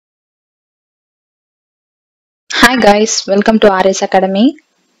Hi guys, welcome to RS Academy.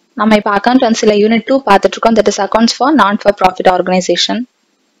 நம்ம இப்ப Accountancyல UNIT2 பார்த்துட்டு இருக்கோம். That is Accounts for Non-for-Profit Organization.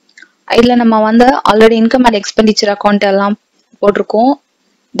 இதுல நம்ம already income and expenditure account எல்லாம் போட்டிருக்கோம்.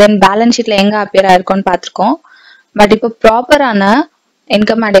 Then balance sheetல எங்க appear ஆயிருக்கும்னு பார்த்திருக்கோம். But இப்போ ப்ராப்பரான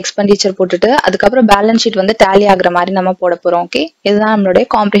income and expenditure போட்டுட்டு அதுக்கப்புறம் balance sheet tally ஆகுற மாதிரி நம்ம போட போறோம். Okay, இதுதான் நம்மளுடைய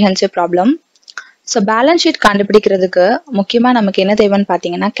comprehensive problem. So balance sheet கண்டுபிடிக்கிறதுக்கு முக்கியமா நமக்கு என்ன தேவைன்னு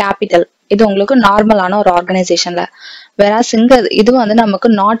பாத்தீங்கன்னா capital. இது உங்களுக்கு நார்மலான ஒரு ஆர்கனைசேஷன்ல whereas இங்க இது நமக்கு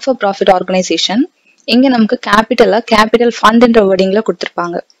not for profit organization. இங்க நமக்கு கேபிட்டல் ஃபண்ட் என்ற வேர்டிங்ல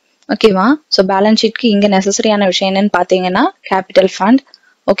கொடுத்திருப்பாங்க. ஓகேவா? சோ பேலன்ஸ் ஷீட்க்கு இங்க நெசசரியான விஷயம் என்னன்னு பாத்தீங்கன்னா கேபிட்டல் ஃபண்ட்.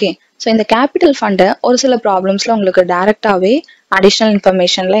 ஓகே, சோ இந்த கேபிட்டல் ஃபண்ட் ஒரு சில ப்ராப்ளம்ஸ்ல உங்களுக்கு டைரக்டாவே அடிஷனல்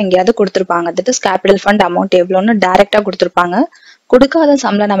இன்ஃபர்மேஷன்ல எங்கயாவது கொடுத்திருப்பாங்க. That is capital fund amount எவ்வளவுன்னு டைரக்டா கொடுத்திருப்பாங்க. கொடுக்காத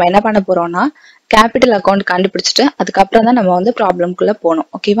சம்ல நம்ம என்ன பண்ண போறோம்னா கேபிட்டல் அக்கௌண்ட் கண்டுபிடிச்சிட்டு அதுக்கப்புறம் தான் நம்ம ப்ராப்ளம்குள்ள போகணும்.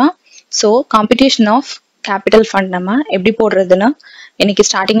 ஓகேவா? So computation of capital fund நம்ம எப்படி போடுறதுன்னு இன்னைக்கு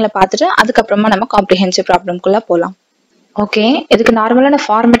ஸ்டார்டிங்ல பார்த்துட்டு அதுக்கப்புறமா நம்ம காம்ப்ரிஹென்சிவ் ப்ராப்ளம்குள்ள போலாம். ஓகே, இதுக்கு நார்மலான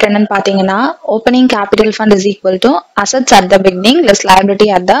ஃபார்மேட் என்னன்னு பாத்தீங்கன்னா opening capital fund is equal to assets at the beginning less liability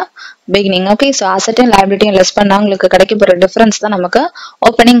at the beginning. Okay, so அசெட்டையும் லைபிலிட்டியும் less பண்ணா உங்களுக்கு கிடைக்க போற டிஃபரன்ஸ் தான் நமக்கு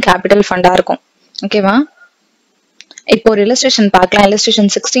ஓப்பனிங் கேபிட்டல் ஃபண்டா இருக்கும். ஓகேவா? இப்போ ஒரு illustration பார்க்கலாம். illustration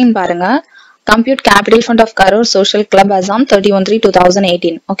 16 பாருங்க. Compute capital fund of Karur Social Club as on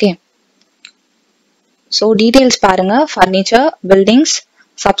 31/3/2018. Okay. So details பாருங்க. Furniture, buildings,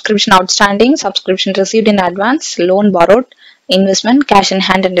 subscription outstanding, subscription received in advance, loan borrowed, investment, cash in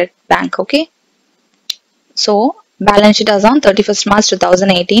hand and at bank. Okay. So balance sheet as on 31st March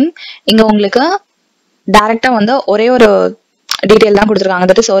 2018. இங்க உங்களுக்கு டைரக்டா ஒரே ஒரு detail தான் கொடுத்திருக்காங்க.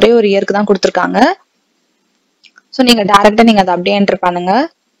 That is ஒரே ஒரு இயருக்கு தான் கொடுத்திருக்காங்க. சோ நீங்க டைரக்டா அதை அப்படியே என்டர் பண்ணுங்க.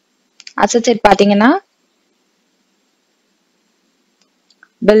 Asset side பாத்தீங்கன்னா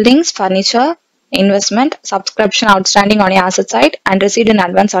buildings, furniture, investment, subscription outstanding on your asset side and received in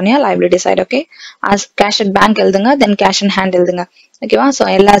advance on your liability side. Okay, as cash at bank எழுதுங்க, then cash in hand எழுதுங்க. ஓகேவா? சோ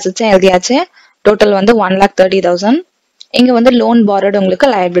எல்லா assets எழுதியாச்சு. Total 1,30,000. இங்க loan borrowed உங்களுக்கு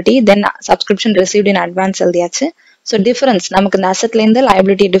liability, then subscription received in advance எழுதியாச்சு. So difference நமக்கு இந்த assetல இருந்து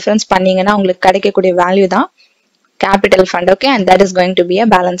liability difference பண்ணீங்கன்னா உங்களுக்கு கிடைக்கக்கூடிய வேல்யூ தான் capital fund. Okay, and that is going to be a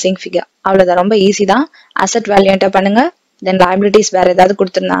balancing figure. அவ்வளவுதான், ரொம்ப ஈஸி தான். asset value enter பண்ணுங்க, then liabilities வேற ஏதாவது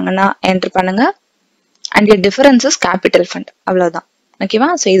கொடுத்திருந்தாங்கன்னா enter பண்ணுங்க, and your difference is capital fund. அவ்வளவுதான். ஓகேவா?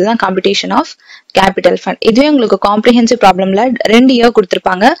 சோ இதுதான் computation of capital fund. இதுவே உங்களுக்கு comprehensive problemல 2 இயர்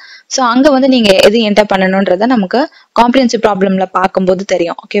கொடுத்திருப்பாங்க. சோ அங்க நீங்க எது enter பண்ணணும்ன்றத நமக்கு comprehensive problemல பார்க்கும்போது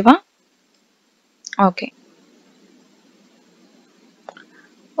தெரியும். ஓகேவா? ஓகே.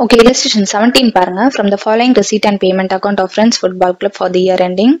 Okay, illustration 17 பாருங்க. From the following receipt and payment account of Friends Football Club for the year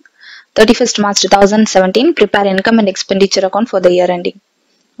ending 31st March 2017, prepare income and expenditure account for the year ending.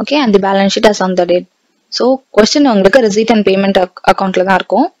 Okay, and the balance sheet as on the date. So question உங்களுக்கு receipt and payment accountல தான்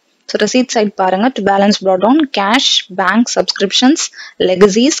இருக்கும். So receipt side பாருங்க. To balance brought down cash, bank, subscriptions,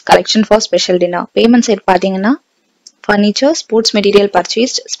 legacies, collection for special dinner. Payment side பாத்தீங்கன்னா furniture, sports material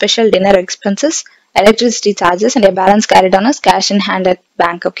purchased, special dinner expenses, electricity charges and a balance carried on as cash in hand at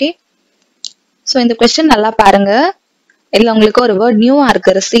bank. Okay, so இந்த question நல்லா பாருங்க. இதுல உங்களுக்கு ஒரு word நியூவா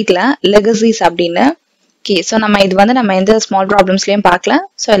இருக்கு receipt-ல, legacies அப்படின்னு. Okay, so நம்ம இது நம்ம எந்த small problemsலயும் பார்க்கலாம்.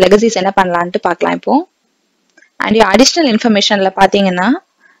 So legacies என்ன பண்ணலாம்னு பார்க்கலாம் இப்போ. And your additional informationல பாத்தீங்கன்னா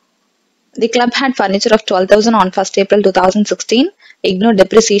the club had furniture of 12,000 on 1st April 2016. Ignore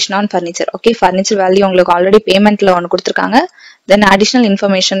depreciation on furniture. Okay, furniture value உங்களுக்கு already paymentல ஒன்னு கொடுத்திருக்காங்க. Then additional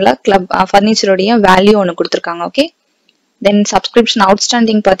informationல club furniture உடைய value ஒன்னு கொடுத்திருக்காங்க. Okay, then subscription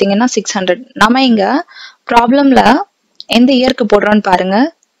outstanding பாத்தீங்கன்னா 600. நாம இங்க ப்ராப்ளம்ல எந்த இயருக்கு போடுறோம்னு பாருங்க.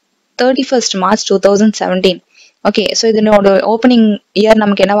 31st March 2017. Okay, so இதனோட ஓப்பனிங் இயர்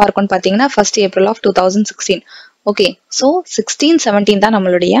நமக்கு என்னவா இருக்கும்னு பாத்தீங்கன்னா 1st April of 2016. Okay, so 16-17 தான்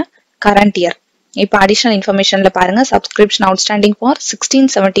நம்மளுடைய current year. இப்போ additional informationல பாருங்க. subscription outstanding for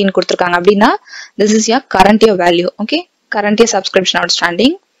 16-17 கொடுத்திருக்காங்க அப்படின்னா this is your current year value. Okay, current year subscription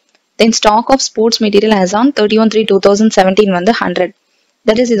outstanding. Then stock of sports material as on 31/3/2017 100.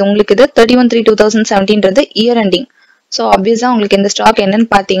 That is இது உங்களுக்கு இது 31/3/2017ன்றது year ending. So obviously உங்களுக்கு இந்த stock என்னன்னு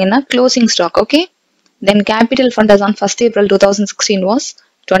பாத்தீங்கன்னா closing stock. Okay, then capital fund as on 1st April 2016 was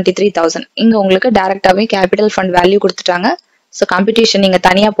 23,000. இங்க உங்களுக்கு டைரக்டாவே capital fund value கொடுத்துட்டாங்க. So computation நீங்க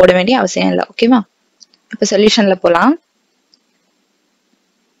தனியா போட வேண்டிய அவசியம் இல்லை. ஓகேவா? இப்போ சொல்யூஷன்ல போலாம்.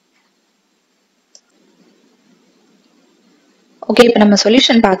 Okay, இப்போ நம்ம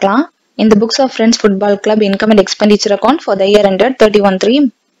சொல்யூஷன் பார்க்கலாம். In the books of Friends Football Club income and expenditure account for the year ended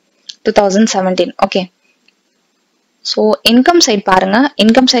 31/3/2017. Okay, so income side பாருங்க.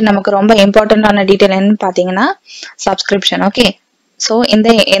 income side நமக்கு ரொம்ப இம்பார்ட்டன்டான டீடைல் என்னன்னு பாத்தீங்கன்னா subscription. Okay, so இந்த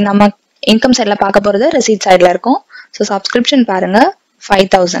நம்ம இன்கம் சைட்ல பார்க்க போறது receipt சைட்ல இருக்கும். ஸோ சப்ஸ்கிரிப்ஷன் பாருங்க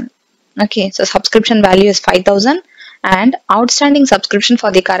 5000. Okay, so subscription value is 5000 and outstanding subscription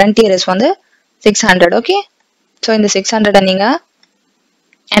for the current year is வந்து 600. ஓகே, ஸோ இந்த 600 நீங்க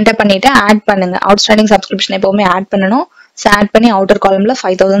என்டர் பண்ணிட்டு ஆட் பண்ணுங்க. அவுட்ஸ்டாண்டிங் சப்ஸ்கிரிப்ஷன் எப்பவுமே ஆட் பண்ணணும். ஸோ ஆட் பண்ணி அவுட்டர் காலம்ல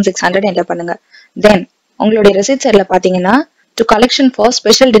 5600 என்டர் பண்ணுங்க. தென் உங்களுடைய receipt சைட்ல பாத்தீங்கன்னா to collection for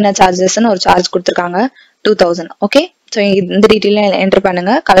special dinner சார்ஜஸ்ன்னு ஒரு சார்ஜ் கொடுத்துருக்காங்க 2000. ஓகே, ஸோ இந்த டீட்டெயில என்டர்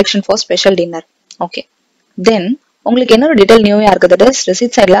பண்ணுங்க. Collection for special dinner. Okay, தென் உங்களுக்கு என்ன ஒரு டீடைல் நியூவா இருக்குது,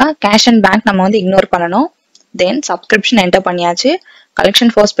 receipt சைட்ல கேஷ் அண்ட் பேங்க் நம்ம வந்து இக்னோர் பண்ணணும். தென் சப்ஸ்கிரிப்ஷன் என்டர் பண்ணியாச்சு.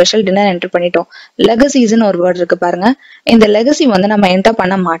 Collection for special dinner enter பண்ணிட்டோம். லெகசிஸ்ன்னு ஒரு வேர்ட் இருக்கு பாருங்க. இந்த லெகசி வந்து நம்ம என்டர்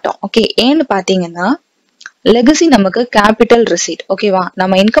பண்ண மாட்டோம். ஓகே, ஏன்னு பாத்தீங்கன்னா லெகசி நமக்கு கேபிட்டல் ரிசீட். ஓகேவா,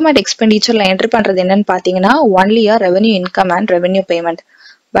 நம்ம இன்கம் அண்ட் எக்ஸ்பெண்டிச்சர்ல என்டர் பண்றது என்னன்னு பாத்தீங்கன்னா only revenue income and revenue payment.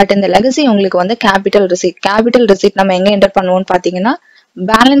 But இந்த லெகசி உங்களுக்கு வந்து கேபிட்டல் ரிசீட். கேபிட்டல் ரிசீட் நம்ம எங்க என்டர் பண்ணுவோம்னு பாத்தீங்கன்னா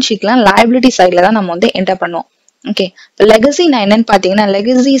பேலன்ஸ் ஷீட்ல லைபிலிட்டி சைட்ல தான் நம்ம வந்து என்டர் பண்ணுவோம். ஓகே, லெகசி நான் என்னன்னு பாத்தீங்கன்னா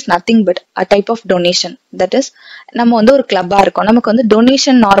legacy is nothing but a type of donation. That is நம்ம வந்து ஒரு கிளப்பா இருக்கோம், நமக்கு வந்து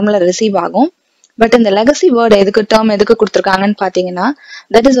டொனேஷன் நார்மலா ரிசீவ் ஆகும். பட் இந்த லெகசி வேர்டு எதுக்கு டேர்ம் எதுக்கு கொடுத்துருக்காங்கன்னு பாத்தீங்கன்னா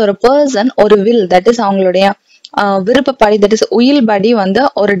தட் இஸ் ஒரு பர்சன் ஒரு வில், தட் இஸ் அவங்களுடைய விருப்பப்படி, தட் இஸ் உயில் படி வந்து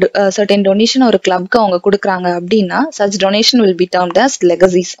ஒரு சர்டன் டொனேஷன் ஒரு கிளப்க்கு அவங்க கொடுக்குறாங்க அப்படின்னா such donation will be termed as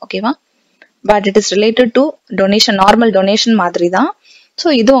legacies. ஓகேவா, but it is related to donation, normal donation மாதிரி தான். ஸோ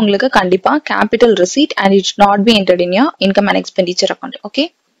இது உங்களுக்கு கண்டிப்பா capital receipt and it should not be entered in your income and expenditure account. Okay,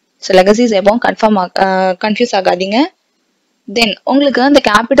 so legacies எப்பவும் confuse ஆகாதீங்க. தென் உங்களுக்கு அந்த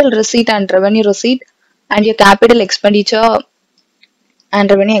capital receipt and revenue receipt and your capital expenditure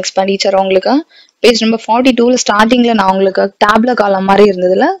and revenue expenditure உங்களுக்கு page number 42ல ஸ்டார்டிங்ல நான் உங்களுக்கு டேப்ல காலம் மாதிரி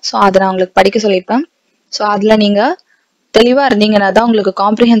இருந்ததுல, ஸோ அதை நான் உங்களுக்கு படிக்க சொல்லியிருப்பேன். ஸோ அதுல நீங்க தெளிவா இருந்தீங்கன்னா தான் உங்களுக்கு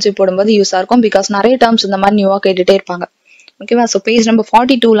காம்ப்ரிஹென்சிவ் போடும்போது யூஸா இருக்கும். பிகாஸ் நிறைய டேர்ம்ஸ் இந்த மாதிரி நியூவா கேட்டுட்டே இருப்பாங்க. ஓகேவா, ஸோ பேஜ் நம்பர்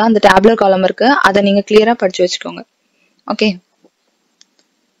 42ல அந்த டேப்லர் காலம் இருக்கு, அதை நீங்க கிளியரா படிச்சு வச்சுக்கோங்க. ஓகே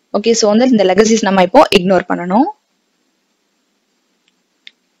ஓகே, ஸோ வந்து இந்த லெகசிஸ் நம்ம இப்போ இக்னோர் பண்ணணும்.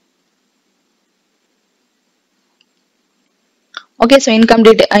 ஓகே, ஸோ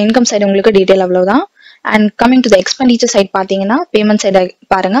இன்கம் சைடு உங்களுக்கு டீடைல் அவ்வளவுதான். And coming to the expenditure side பாத்தீங்கன்னா பேமெண்ட் சைடு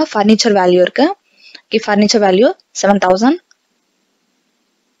பாருங்க, ஃபர்னிச்சர் வேல்யூ இருக்கு. Okay, furniture value 7000.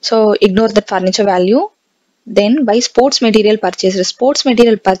 So ignore that furniture value. Then by sports material purchase, sports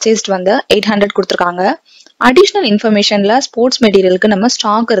material purchased வந்து 800 கொடுத்துருக்காங்க. Additional இன்ஃபர்மேஷன்ல sports மெட்டீரியலுக்கு நம்ம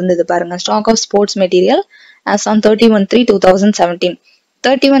stock இருந்தது பாருங்க, stock of sports material as on 31/3/2017.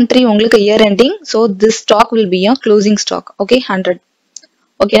 31/3 உங்களுக்கு year ending. So this stock will be your closing stock. Okay, 100.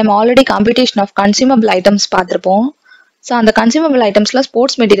 Okay, நம்ம already computation of consumable items பார்த்துருப்போம். So அந்த consumable ஐட்டம்ஸ்ல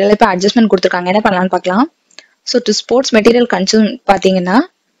sports material இப்போ அட்ஜஸ்ட்மெண்ட் கொடுத்துருக்காங்க. என்ன பண்ணலாம்னு பார்க்கலாம். So to sports material consume பார்த்தீங்கன்னா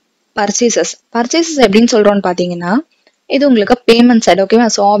பர்ச்சேசஸ் எப்படின்னு சொல்றோம்னு பார்த்தீங்கன்னா இது உங்களுக்கு பேமெண்ட் சைடு. ஓகேவா,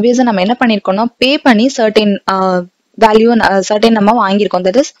 ஸோ ஆப்வியஸா நம்ம என்ன பண்ணிருக்கோம்னா பே பண்ணி சர்டன் வேல்யூ சர்டன் நம்ம வாங்கியிருக்கோம்.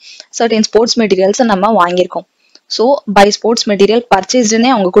 That is certain sports materials நம்ம வாங்கியிருக்கோம். ஸோ பை ஸ்போர்ட்ஸ் மெட்டீரியல் பர்ச்சேஸ்டுன்னே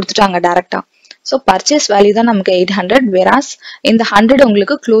அவங்க கொடுத்துட்டாங்க டேரக்டா. ஸோ பர்ச்சேஸ் வேல்யூ தான் நமக்கு 800, வேராஸ் இந்த 100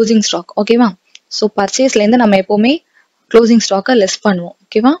 உங்களுக்கு க்ளோசிங் ஸ்டாக். ஓகேவா, ஸோ பர்ச்சேஸ்ல இருந்து நம்ம எப்பவுமே க்ளோசிங் ஸ்டாக்கை லெஸ் பண்ணுவோம்.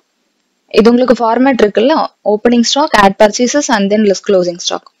 ஓகேவா, இது உங்களுக்கு ஃபார்மேட் இருக்குல்ல, opening stock, add purchases and then less closing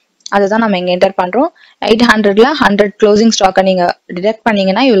stock. அதுதான் நம்ம இங்க என்டர் பண்றோம். 800ல 100 க்ளோசிங் ஸ்டாக்கை நீங்க டிடெக்ட்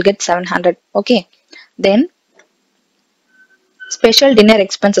பண்ணீங்கன்னா you will get 700. Okay, then special dinner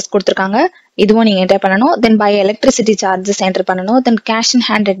expenses கொடுத்துருக்காங்க, இதுவும் நீங்க என்டர் பண்ணணும். தென் பை எலக்ட்ரிசிட்டி சார்ஜஸ் என்டர் பண்ணணும். தென் cash in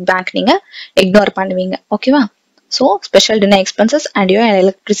hand at bank நீங்க இக்னோர் பண்ணுவீங்க. ஓகேவா, so special dinner expenses and your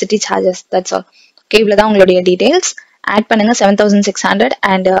electricity charges, that's all. Okay, இவ்வளவுதான் உங்களுடைய டீடைல்ஸ். ஆட் பண்ணுங்க 7600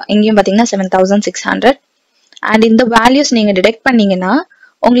 அண்ட் இங்கேயும் பாத்தீங்கன்னா 7600. அண்ட் இந்த வேல்யூஸ் நீங்க டிடெக்ட் பண்ணீங்கன்னா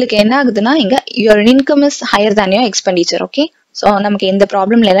உங்களுக்கு என்ன ஆகுதுன்னா இங்க your income is higher than your expenditure. Okay, so நமக்கு எந்த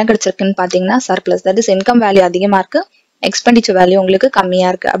ப்ராப்ளம்ல என்ன கிடைச்சிருக்குன்னு பாத்தீங்கன்னா surplus. That is income value அதிகமா இருக்கு, எக்ஸ்பெண்டிச்சர் வேல்யூ உங்களுக்கு கம்மியா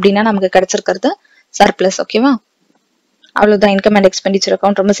இருக்கு அப்படின்னா நமக்கு கிடைச்சிருக்கிறது சர்ப்ளஸ். ஓகேவா, அவ்வளவுதான். இன்கம் அண்ட் எக்ஸ்பெண்டிச்சர்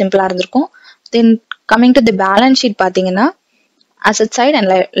அக்கௌண்ட் ரொம்ப சிம்பிளா இருந்திருக்கும். தென் coming to the balance sheet பாத்தீங்கன்னா asset side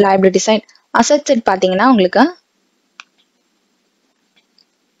and liability side. Asset side பாத்தீங்கன்னா உங்களுக்கு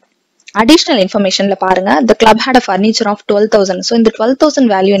அடிஷனல் இன்ஃபர்மேஷன்ல பாருங்க, the club had a furniture of 12,000. So இந்த 12,000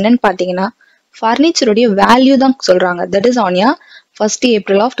 வேல்யூ என்னன்னு பாத்தீங்கன்னா ஃபர்னிச்சருடைய வேல்யூ தான் சொல்றாங்க. That is on yeah 1st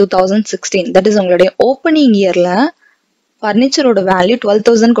April of 2016. That is உங்களுடைய ஓப்பனிங் இயர்ல ஃபர்னிச்சரோட வேல்யூ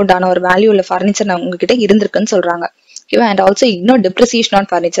 12,000 கொண்டான ஒரு வேல்யூ உள்ள ஃபர்னிச்சர் உங்ககிட்ட இருந்திருக்குன்னு சொல்றாங்க. ஓகேவா, and also ignore depreciation on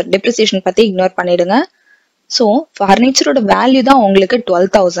furniture. Depreciation பத்தி இக்னோர் பண்ணிடுங்க. ஸோ ஃபர்னிச்சரோட வேல்யூ தான் உங்களுக்கு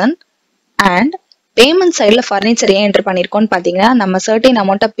 12,000 அண்ட் பேமெண்ட் சைட்ல ஃபர்னிச்சர் ஏன் என்டர் பண்ணிருக்கோம்னு பாத்தீங்கன்னா நம்ம சர்டன்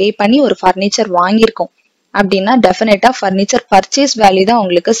அமௌண்ட்டை பே பண்ணி ஒரு ஃபர்னிச்சர் வாங்கியிருக்கோம் அப்படின்னா டெஃபினட்டா ஃபர்னிச்சர் பர்ச்சேஸ் வேல்யூ தான்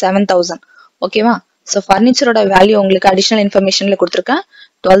உங்களுக்கு 7,000. ஓகேவா, ஸோ ஃபர்னிச்சரோட வேல்யூ உங்களுக்கு அடிஷனல் இன்ஃபர்மேஷன்ல கொடுத்துருக்கேன்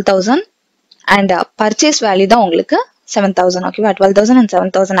 12,000 and purchase value தான் உங்களுக்கு 7,000. ஓகேவா? 12,000 and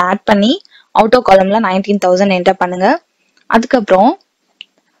 7,000 ஆட் பண்ணி அவுட்டோ காலம்ல 19,000 என்டர் பண்ணுங்க. அதுக்கப்புறம்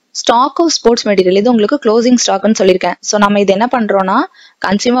ஸ்டாக் ஆஃப் ஸ்போர்ட்ஸ் மெட்டீரியல் இது உங்களுக்கு க்ளோசிங் ஸ்டாக்னு சொல்லியிருக்கேன். ஸோ நம்ம இது என்ன பண்றோம்னா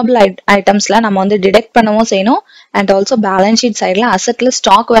கன்சியூமபிள் ஐட்டம்ஸ்ல நம்ம வந்து டிடெக்ட் பண்ணவும் செய்யணும் அண்ட் ஆல்சோ பேலன்ஸ் ஷீட் சைட்ல அசெட்ல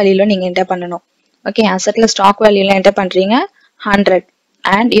ஸ்டாக் வேல்யூல நீங்க என்டர் பண்ணணும். ஓகே, அசெட்ல ஸ்டாக் வேல்யூல என்டர் பண்றீங்க 100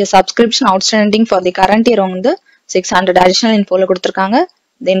 and your subscription outstanding for the current year வந்து 600 additional infoல கொடுத்திருக்காங்க.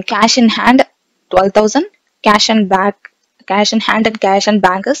 Then cash in hand 12,000, cash and hand and cash and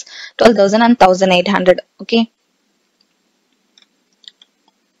bank is 12,000 and 1,800. Okay.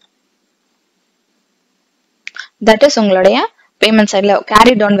 That is உங்களுடைய payment sideல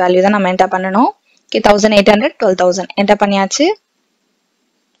carry down value தான் நம்ம enter பண்ணணும். Okay, 1,800, 12,000 enter பண்ணியாச்சு.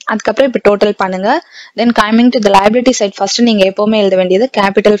 அதுக்கப்புறம் இப்போ total பண்ணுங்க. தென் coming to the liability side first நீங்க எப்பவுமே எழுத வேண்டியது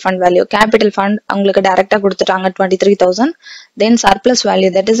capital fund value. Capital fund உங்களுக்கு டைரக்டா கொடுத்துட்டாங்க 23,000. தென் சர்ப்ளஸ் வேல்யூ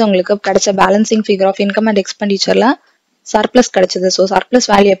தட் இஸ் உங்களுக்கு கிடைச்ச balancing figure of income and எக்ஸ்பெண்டிச்சர்ல surplus கிடைச்சது. ஸோ சர்ப்ளஸ்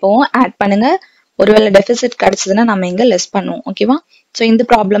வேல்யூ எப்பவும் ஆட் பண்ணுங்க. ஒருவேளை டெபிசிட் கிடைச்சதுன்னா நம்ம இங்க லெஸ் பண்ணுவோம். ஓகேவா? ஸோ இந்த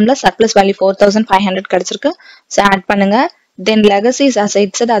ப்ராப்ளம்ல சர்ப்ளஸ் வேல்யூ 4,500 கிடைச்சிருக்கு. ஸோ ஆட் பண்ணுங்க. தென் லெகசிஸ்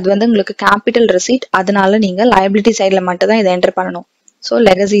அசைட்ஸ் அது வந்து உங்களுக்கு கேபிட்டல் ரெசீட், அதனால நீங்க லைபிலிட்டி சைட்ல மட்டும் தான் இதை என்டர் பண்ணணும். So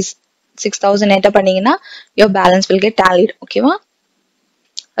legacies 6,000 enter பண்ணீங்கன்னா your balance will get tallied. ஓகேவா?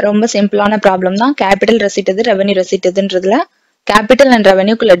 ரொம்ப சிம்பிளான ப்ராப்ளம் தான். கேபிட்டல் ரெசிட் எது, ரெவென்யூ ரெசிட் எதுன்றதுல கேபிட்டல் அண்ட்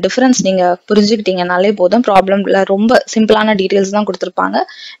ரெவென்யூக்குள்ள டிஃபரன்ஸ் நீங்க புரிஞ்சுக்கிட்டீங்கனாலே போதும். ப்ராப்ளம்ல ரொம்ப சிம்பிளான டீடைல்ஸ் தான் கொடுத்துருப்பாங்க.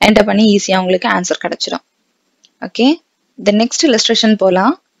 என்டர் பண்ணி ஈஸியா உங்களுக்கு ஆன்சர் கிடைச்சிடும். ஓகே, the next illustration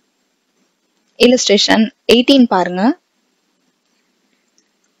போலாம். illustration 18 பாருங்க.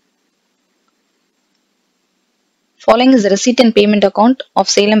 Following is the receipt and payment account of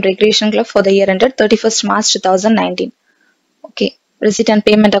Salem Recreation Club for the year ended 31st March 2019. Okay, receipt and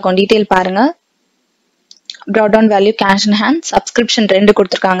payment account detail பாருங்க. Brought down value cash in hand, subscription ரெண்டு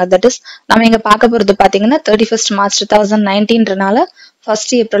கொடுத்திருக்காங்க. That is நம்ம இங்க பார்க்க போறது பாத்தீங்கன்னா 31st March 2019ன்றனால 1st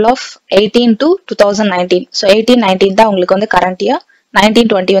April of 18 to 2019. So 18-19 தான் உங்களுக்கு வந்து current year,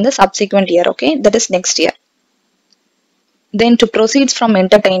 19-20 வந்து subsequent year. Okay, that is next year. Then to proceeds from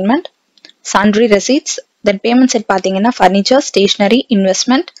entertainment, sundry receipts. Then payment set பாத்தீங்கன்னா furniture, stationery,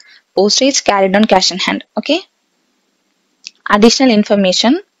 investment, postage, carried on cash in hand. Okay. Additional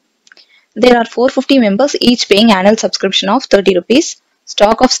information. There are 450 members each paying annual subscription of 30 rupees.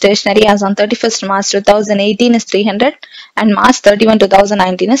 Stock of stationery as on 31st March 2018 is 300 and March 31,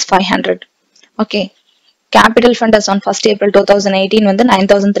 2019 is 500. Okay. Capital fund as on 1st April 2018 வந்து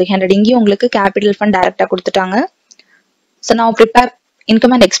 9,300. இங்கேயும் உங்களுக்கு capital fund directா கொடுத்துட்டாங்க. So now prepare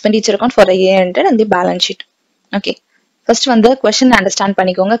income and expenditure account for the year ended and the balance sheet. Okay, first வந்து question understand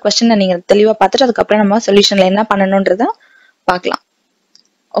பண்ணிக்கோங்க. question நீங்க தெளிவா பார்த்துட்டு அதுக்கப்புறம் நம்ம சொல்யூஷன்ல என்ன பண்ணணும்ன்றத பார்க்கலாம்.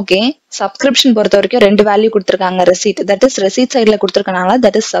 ஓகே, சப்ஸ்கிரிப்ஷன் பொறுத்த வரைக்கும் ரெண்டு வேல்யூ கொடுத்திருக்காங்க. ரெசீட் தட் இஸ் ரெசீட் சைட்ல கொடுத்திருக்கனால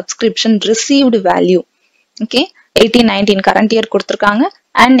that is subscription received value. Okay, 18-19 current year கொடுத்திருக்காங்க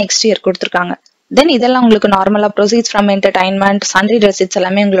அண்ட் நெக்ஸ்ட் இயர் கொடுத்திருக்காங்க. தென் இதெல்லாம் உங்களுக்கு நார்மலா ப்ரொசீட்ஸ் ஃப்ரம் என்டர்டைன்மெண்ட், சண்டரி ரெசீட்ஸ்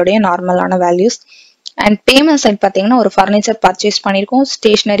எல்லாமே உங்களுடைய நார்மலான வேல்யூஸ். அண்ட் பேமெண்ட் சைட் பாத்தீங்கன்னா ஒரு ஃபர்னிச்சர் பர்ச்சேஸ் பண்ணிருக்கோம்,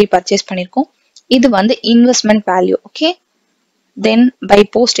 ஸ்டேஷனரி பர்ச்சேஸ் பண்ணிருக்கோம். இது வந்து investment value. Okay, then by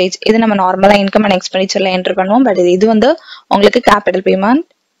postage இது நம்ம நார்மலா இன்கம் அண்ட் எக்ஸ்பெண்டிச்சர்ல என்டர் பண்ணுவோம். பட் இது வந்து உங்களுக்கு capital payment.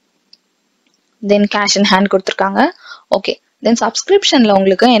 Then cash in hand கொடுத்துருக்காங்க. ஓகே, தென் சப்ஸ்கிரிப்ஷன்ல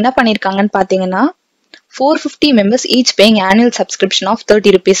உங்களுக்கு என்ன பண்ணிருக்காங்கன்னு பாத்தீங்கன்னா 450 members each paying annual subscription of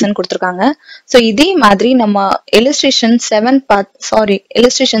 30 rupees கொடுத்திருக்காங்க. ஸோ இதே மாதிரி நம்ம illustration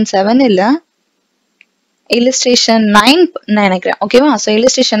 7 இல்ல illustration 9 நினைக்கிறேன். ஓகேவா? ஸோ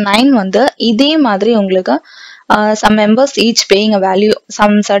illustration 9 வந்து இதே மாதிரி உங்களுக்கு some members each paying a value,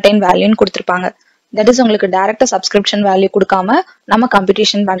 some certain value கொடுத்திருப்பாங்க. தட் இஸ் உங்களுக்கு டைரக்டா சப்ஸ்கிரிப்ஷன் வேல்யூ கொடுக்காம நம்ம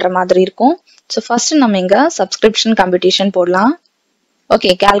கம்ப்யூட்டேஷன் பண்ற மாதிரி இருக்கும். ஸோ ஃபர்ஸ்ட் நம்ம இங்க சப்ஸ்கிரிப்ஷன் கம்ப்யூட்டேஷன் போடலாம். Okay,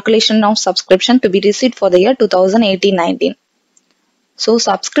 calculation of subscription to be received for the year 2018-19. So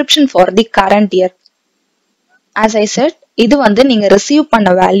subscription for the current year. As I said, இது வந்து நீங்க ரிசீவ்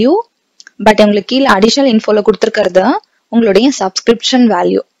பண்ண வேல்யூ. பட் உங்களுக்கு கீழே அடிஷனல் இன்ஃபோல கொடுத்துருக்கிறது உங்களுடைய subscription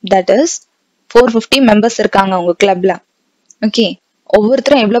value. That is 450 members இருக்காங்க உங்க கிளப்ல. ஓகே,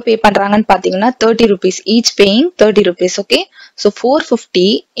 ஒவ்வொருத்தரும் எவ்வளவு பே பண்றாங்கன்னு பாத்தீங்கன்னா 30 rupees, each paying 30 rupees. Okay, so 450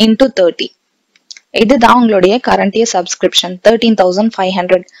 into 30 இதுதான் உங்களுடைய கரண்ட் இயர் சப்ஸ்கிரிப்ஷன்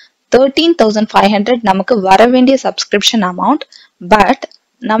 13,500. 13,500 நமக்கு வர வேண்டிய சப்ஸ்கிரிப்ஷன் அமௌண்ட். பட்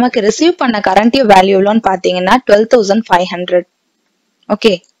நமக்கு ரிசீவ் பண்ண கரண்ட் இயர் வேல்யூ எவ்வளோன்னு பாத்தீங்கன்னா 12,500.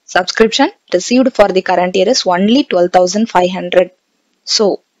 Okay, subscription received for the current year is only 12,500. So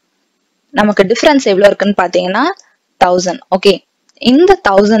நமக்கு டிஃபரன்ஸ் எவ்வளவு இருக்குன்னு பாத்தீங்கன்னா 1000. ஓகே, இந்த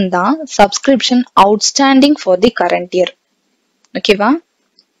 1000 தான் subscription outstanding for the current year. ஓகேவா?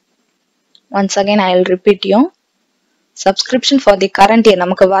 Once again I will repeat you. subscription for the current year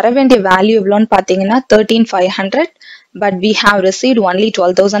நமக்கு வர வேண்டிய வேல்யூ எவ்வளோன்னு பார்த்தீங்கன்னா 13,500 but we have received only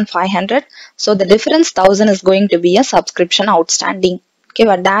 12,500 so the difference 1000 is going to be a subscription outstanding.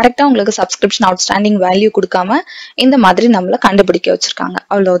 ஓகேவா, டைரக்டா உங்களுக்கு subscription outstanding value கொடுக்காம இந்த மாதிரி நம்மள கண்டுபிடிக்க வச்சிருக்காங்க,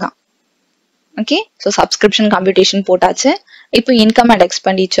 அவ்வளவுதான். ஓகே, ஸோ சப்ஸ்கிரிப்ஷன் கம்ப்யூட்டேஷன் போட்டாச்சு. இப்போ இன்கம் அண்ட்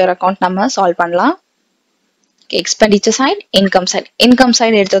எக்ஸ்பெண்டிச்சர் அக்கௌண்ட் நம்ம சால்வ் பண்ணலாம். Expenditure side, income side. Income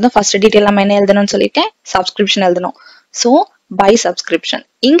side எடுத்ததும் ஃபர்ஸ்ட் டீடைல் நம்ம என்ன எழுதணும்னு சொல்லிட்டேன், சப்ஸ்கிரிப்ஷன் எழுதணும். So by subscription.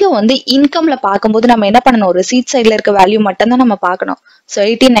 இங்க வந்து இன்கம்ல பார்க்கும்போது நம்ம என்ன பண்ணணும், ரிசீட் சைட்ல இருக்க வேல்யூ மட்டும் தான் நம்ம பார்க்கணும். ஸோ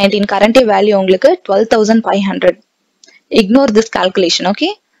 1819 கரண்ட் வேல்யூ உங்களுக்கு 12,500. Ignore this calculation. Okay,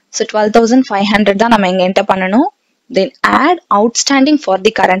 so 12,500 தான் நம்ம இங்க என்டர் பண்ணணும். தென் add outstanding for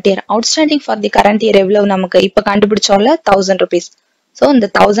the current year. Outstanding for the current year எவ்வளவு நமக்கு இப்ப கண்டுபிடிச்சோம்ல, 1000 rupees. ஸோ இந்த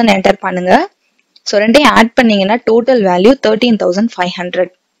 1000 என்டர் பண்ணுங்க. ஸோ ரெண்டையும் ஆட் பண்ணீங்கன்னா டோட்டல் வேல்யூ 13,500.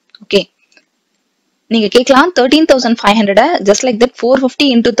 ஓகே, நீங்க கேட்கலாம் 13,500 ஜஸ்ட் லைக் தட் 450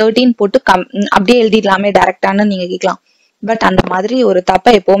 into 13 போட்டு அப்படியே எழுதிடலாமே டைரக்டானு நீங்க கேட்கலாம். பட் அந்த மாதிரி ஒரு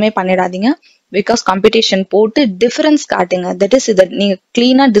தப்பை எப்பவுமே பண்ணிடாதீங்க. பிகாஸ் கம்ப்யூட்டேஷன் போட்டு டிஃபரன்ஸ் காட்டுங்க. தட் இஸ் இதை நீங்க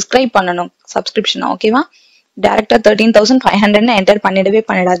கிளீனா டிஸ்கிரைப் பண்ணணும் சப்ஸ்கிரிப்ஷன். ஓகேவா, டைரக்டா 13,500 என்டர்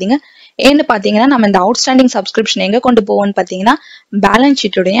பண்ணிடாதீங்க. ஏன்னு பாத்தீங்கன்னா நம்ம இந்த அவுட்ஸ்டாண்டிங் சப்ஸ்கிரிப்ஷன் எங்க கொண்டு போவோம்னு பாத்தீங்கன்னா பேலன்ஸ்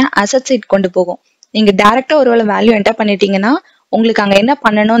ஷீட்டுடைய அசெட் சைட் கொண்டு போகும். நீங்க டைரக்டா ஒருவேளை வேல்யூ என்டர் பண்ணிட்டீங்கன்னா உங்களுக்கு அங்க என்ன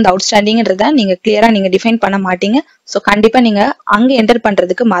பண்ணணும், இந்த அவுட்ஸ்டாண்டிங்ன்றத நீங்க கிளியரா நீங்க டிஃபைன் பண்ண மாட்டீங்க. ஸோ கண்டிப்பா நீங்க அங்க என்டர்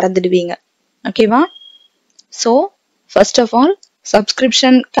பண்றதுக்கு மறந்துடுவீங்க. ஓகேவா, so first of all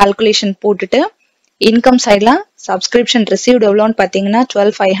subscription calculation போட்டுட்டு இன்கம் சைட்ல சப்ஸ்கிரிப்ஷன் ரிசீவ்ட் எவ்வளோன்னு பாத்தீங்கன்னா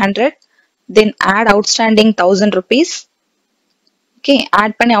 12,500. தென் add outstanding 1000 rupees. Okay,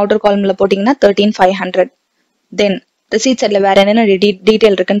 add பண்ணி அவுட்டர் காலம்ல போட்டீங்கன்னா 13,500. தென் ரிசீட் சைட்ல வேற என்னென்ன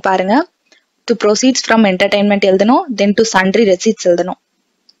டீடைல் இருக்குன்னு பாருங்க. to proceeds from entertainment எழுதணும், then to sundry receipts எழுதணும்.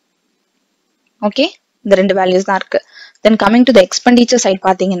 ஓகே, இந்த ரெண்டு வேல்யூஸ் தான் இருக்கு. then coming to the expenditure side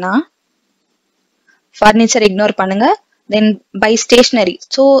பாத்தீங்கன்னா furniture இக்னோர் பண்ணுங்க. then by stationery,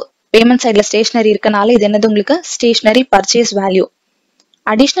 so payment sideல stationery இருக்கனால இது என்னது உங்களுக்கு stationery purchase value.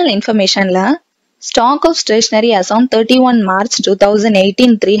 additional informationல stock of stationery as on 31 March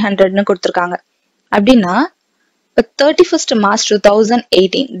 2018 300னு கொடுத்திருக்காங்க. அப்படின்னா 31st March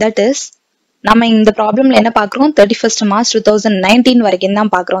 2018 that is நம்ம இந்த ப்ராப்ளம்ல என்ன பாக்குறோம், 31st March 2019 வரைக்கும் தான்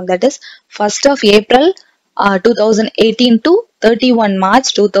பாக்குறோம். That is 1st of April 2018 to 31 March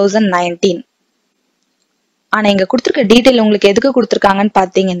 2019. ஆனா இங்க கொடுத்திருக்க டீடைல் உங்களுக்கு எதுக்கு கொடுத்திருக்காங்கன்னு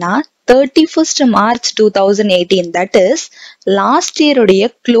பாத்தீங்கன்னா 31st March 2018 that is last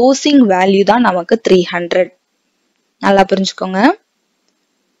இயருடைய closing value தான் நமக்கு 300. நல்லா புரிஞ்சுக்கோங்க.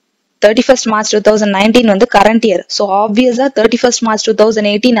 31st March 2019 வந்து current year. So obviously 31st March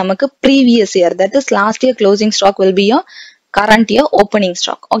 2018 நமக்கு previous year. That is last year closing stock will be your current year opening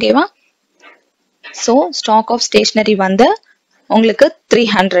stock. Okay வா? So stock of stationery வந்து உங்களுக்கு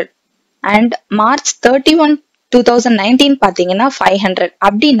 300 and March 31 2019 பாத்தீங்கன்னா 500.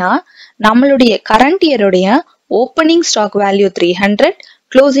 அப்படின்னா நம்மளுடைய current year உடைய opening stock value 300,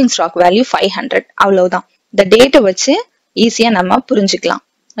 closing stock value 500. அவ்வளவுதான். இந்த டேட்டை வச்சு ஈஸியா நம்ம புரிஞ்சுக்கலாம்.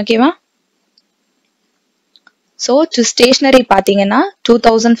 ஓகேவா, சோ டு ஸ்டேஷனரி பாத்தீங்கன்னா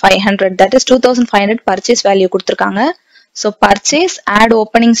 2500, தட் இஸ் 2500 பர்ச்சேஸ் வேல்யூ கொடுத்திருக்காங்க. So purchase add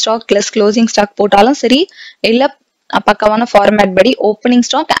opening stock plus closing stock போட்டாலும் சரி, இல்ல பக்கவான ஃபார்மேட் படி opening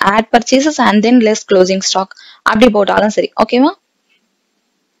stock add purchases and then less closing stock அப்படி போட்டாலும் சரி. ஓகேவா,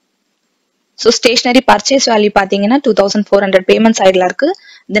 சோ ஸ்டேஷனரி பர்ச்சேஸ் வேல்யூ பாத்தீங்கன்னா 2400 பேமெண்ட் சைட்ல இருக்கு.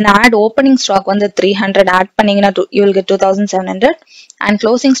 then add opening stock வந்து 300 add பண்ணீங்கன்னா you will get 2700 and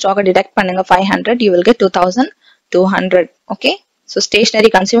closing stock deduct பண்ணுங்க 500, you will get 2200. okay, so stationery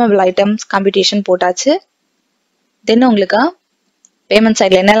consumable items computation போட்டாச்சு. then உங்களுக்கு பேமெண்ட்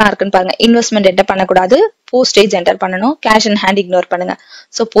சைட்ல என்னெல்லாம் இருக்குன்னு பாருங்க. இன்வெஸ்ட்மெண்ட் என்டர் பண்ணக்கூடாது, போஸ்டேஜ் என்டர் பண்ணணும், கேஷ் இன் ஹேண்ட் இக்னோர் பண்ணுங்க.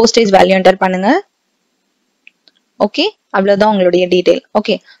 சோ போஸ்டேஜ் வேல்யூ என்டர் பண்ணுங்க. ஓகே, அவ்வளவுதான் உங்களுடைய டீடைல்.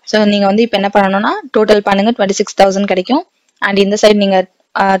 ஓகே, சோ நீங்க வந்து இப்ப என்ன பண்ணணும்னா டோட்டல் பண்ணுங்க, 26,000 கிடைக்கும். அண்ட் இந்த சைடு நீங்க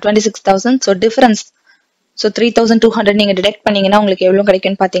 26,000. ஸோ டிஃபரன்ஸ், ஸோ 3,200 நீங்க டிடெக்ட் பண்ணீங்கன்னா உங்களுக்கு எவ்வளவு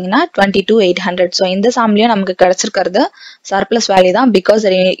கிடைக்கும்னு பாத்தீங்கன்னா 22,800. ஸோ இந்த சாம்லயும் நமக்கு கிடைச்சிருக்கிறது சர்ப்ளஸ் வேல்யூ தான். Because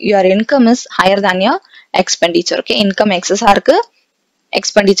your income is higher than your expenditure. Okay, income எக்ஸஸா இருக்கு,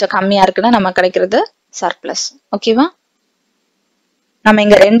 எக்ஸ்பெண்டிச்சர் கம்மியா இருக்குன்னா நம்ம கிடைக்கிறது சர்ப்ளஸ். ஓகேவா, நம்ம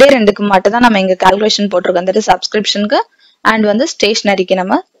இங்க ரெண்டுக்கு மட்டும் தான் நம்ம இங்க கால்குலேஷன் போட்டிருக்கோம். அந்த சப்ஸ்கிரிப்ஷனுக்கு அண்ட் வந்து ஸ்டேஷனரிக்கு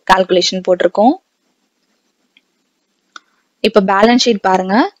நம்ம கால்குலேஷன் போட்டிருக்கோம். இப்ப பேலன்ஸ் ஷீட்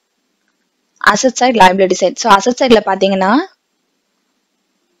பாருங்க, asset side liability side. So asset சைட்ல பாத்தீங்கன்னா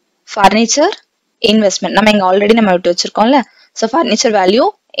ஃபர்னிச்சர், இன்வெஸ்ட்மெண்ட் நம்ம இங்க ஆல்ரெடி நம்ம விட்டு வச்சிருக்கோம்ல. So furniture value,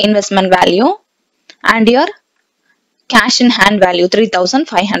 investment value and your cash in hand value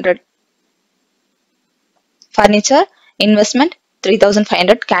 3,500. Furniture, investment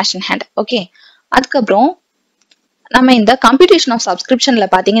 3500 cash in hand. Okay, அதுக்கப்புறம் நம்ம இந்த கம்ப்யூட்டேஷன் ஆஃப் சப்ஸ்கிரிப்ஷன்ல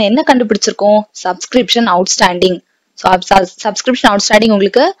பாத்தீங்கன்னா என்ன கண்டுபிடிச்சிருக்கோம்? Subscription outstanding. சப்ஸ்கிரிப்ஷன் அவுட்ஸ்டாண்டிங்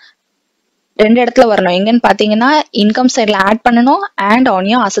உங்களுக்கு ரெண்டு இடத்துல வரணும். எங்கன்னு பாத்தீங்கன்னா இன்கம் சைட்ல ஆட் பண்ணணும் and on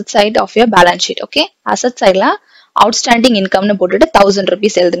your asset side of your balance sheet. Okay, asset சைட்ல அவுட்ஸ்டாண்டிங் இன்கம்னு போட்டுட்டு 1000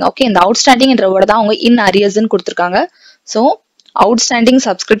 rupees எழுதுங்க. ஓகே, இந்த அவுட்ஸ்டாண்டிங்ன்ற வேர்ட் தான் அவங்க இன் அரியர்ஸ்ன்னு கொடுத்துருக்காங்க. So outstanding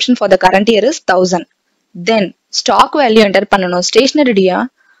subscription for the current year is 1000. Then stock value enter பண்ணணும். ஸ்டேஷனரியா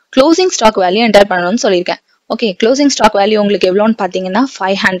க்ளோசிங் ஸ்டாக் வேல்யூ என்டர் பண்ணணும்னு சொல்லியிருக்கேன். ஓகே, க்ளோசிங் ஸ்டாக் வேல்யூ உங்களுக்கு எவ்வளோன்னு பாத்தீங்கன்னா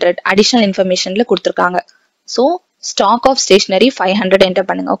 500 அடிஷனல் இன்ஃபர்மேஷன்ல கொடுத்துருக்காங்க. So stock of stationary 500 enter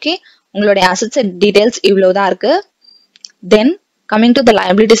பண்ணுங்க. ஓகே, உங்களுடைய அசெட்ஸ் டீடைல்ஸ் இவ்வளவுதான் இருக்கு. தென் coming to the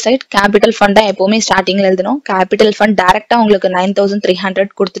liability side, capital ஃபண்டா எப்பவுமே ஸ்டார்டிங்ல எழுதணும். கேபிட்டல் ஃபண்ட் டைரக்டா உங்களுக்கு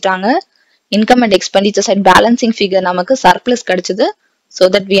 9300 கொடுத்துட்டாங்க. Income and expenditure side balancing figure நமக்கு சர்ப்ளஸ் கிடைச்சது. So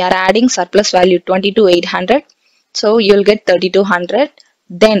that we are adding surplus value 22,800. So you will get 3,200.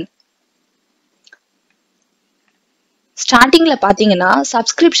 Then ஸ்டார்டிங்ல பாத்தீங்கன்னா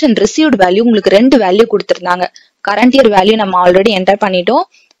சப்ஸ்கிரிப்ஷன் ரிசீவ்ட் வேல்யூ உங்களுக்கு ரெண்டு வேல்யூ கொடுத்திருந்தாங்க. கரண்ட் இயர் வேல்யூ நம்ம ஆல்ரெடி என்டர் பண்ணிட்டோம்.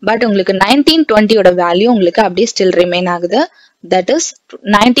 பட் உங்களுக்கு 1920 வேல்யூ உங்களுக்கு அப்படியே ஸ்டில் ரிமைன் ஆகுது. தட் இஸ்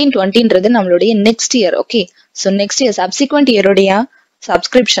 1920ன்றது நம்மளுடைய next year. Okay, so next year subsequent இயருடைய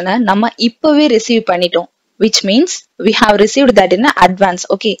சப்ஸ்கிரிப்ஷனை நம்ம இப்பவே ரிசீவ் பண்ணிட்டோம். Which means we have received that in advance.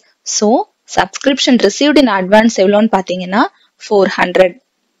 Okay, so subscription received in advance எவ்வளோன்னு பாத்தீங்கன்னா 400.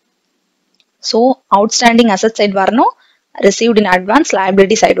 So outstanding asset side வரணும், received in advance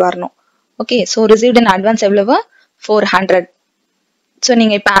liability side வரணும். Okay, so received in advance எவ்வளவு 400. So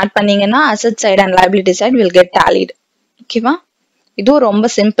நீங்க இப்ப ஆட் பண்ணீங்கன்னா asset side and liability side will get tallied. ஓகேவா? இதுவும் ரொம்ப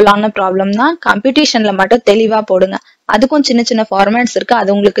சிம்பிளான ப்ராப்ளம் தான். கம்ப்யூட்டேஷன்ல மட்டும் தெளிவா போடுங்க. அதுக்கும் சின்ன சின்ன ஃபார்மேட்ஸ் இருக்கு, அது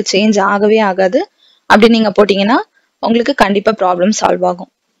உங்களுக்கு சேஞ்ச் ஆகவே ஆகாது. அப்படி நீங்க போட்டீங்கன்னா உங்களுக்கு கண்டிப்பா ப்ராப்ளம் சால்வ் ஆகும்.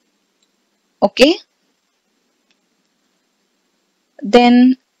 ஓகே, தென்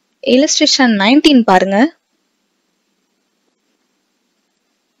இல்லஸ்ட்ரேஷன் 19 பாருங்க.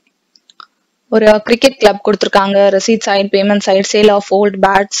 ஒரு கிரிக்கெட் கிளப் கொடுத்திருக்காங்க. ரெசீட் side, payment side, sale of volt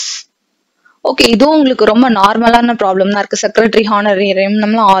bats. Okay, இதுவும் உங்களுக்கு ரொம்ப நார்மலான ப்ராப்ளம் தான் இருக்கு. செக்ரட்டரி ஹானரேரியம்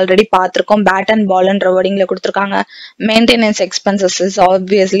நம்ம ஆல்ரெடி பார்த்திருக்கோம். பேட் அண்ட் பால்ன்ற வேர்டிங்ல கொடுத்திருக்காங்க. Maintenance expenses is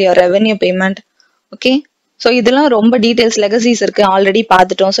obviously revenue payment. Okay, so இதெல்லாம் ரொம்ப டீடைல்ஸ் லெகசிஸ் இருக்கு, ஆல்ரெடி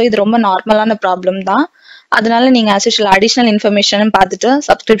பார்த்துட்டோம். ஸோ இது ரொம்ப நார்மலான ப்ராப்ளம் தான். அதனால நீங்க ஆஸ் யூஷுவல் அடிஷனல் இன்ஃபர்மேஷன் பார்த்துட்டு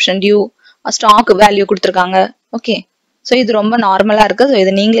சப்ஸ்கிரிப்ஷன் டியூ, ஸ்டாக் வேல்யூ கொடுத்துருக்காங்க. ஓகே, ஸோ இது ரொம்ப நார்மலா இருக்கு. ஸோ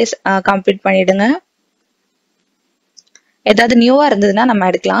இதை நீங்களே கம்ப்ளீட் பண்ணிடுங்க. ஏதாவது நியூவா இருந்ததுன்னா நம்ம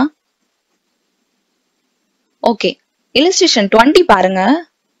எடுக்கலாம். ஓகே, இல்லஸ்ட்ரேஷன் 20 பாருங்க.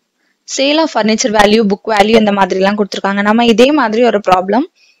 Sale of furniture value, book value இந்த மாதிரி எல்லாம் கொடுத்துருக்காங்க. நம்ம இதே மாதிரி ஒரு ப்ராப்ளம்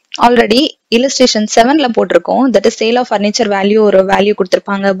ஆல்ரெடி illustration 7ல போட்டிருக்கோம். That is sale of furniture value ஒரு வேல்யூ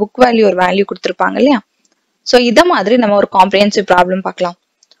கொடுத்திருப்பாங்க, புக் வேல்யூ ஒரு வேல்யூ கொடுத்திருப்பாங்க இல்லையா? சோ இத மாதிரி நம்ம ஒரு காம்ப்ரிஹென்சிவ் ப்ராப்ளம் பார்க்கலாம்.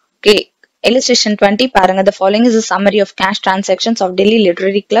 ஓகே, illustration 20 பாருங்க. The following is a summary of cash transactions of Delhi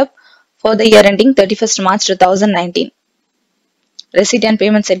Literary Club for the year ending 31st March 2019. Receipt and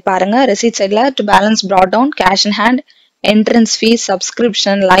payment side பாருங்க. Receipt sideல to balance brought down, cash in hand, entrance fees,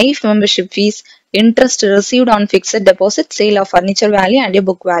 subscription, life membership fees, interest received on fixed deposit, sale of furniture value and a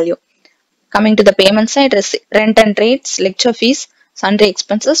book value. Coming to the payment side, rent and rates, lecture fees, sundry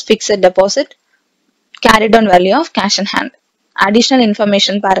expenses, fixed deposit, carried on value of cash in hand. Additional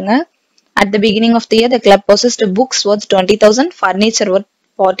information பாருங்க. At the beginning of the year, the club possessed books worth 20,000, furniture worth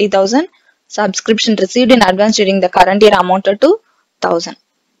 40,000, subscription received in advance during the current year amounted to 1,000.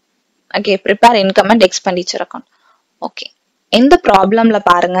 Okay, prepare income and expenditure account. Okay, இந்த ப்ராப்ளம்ல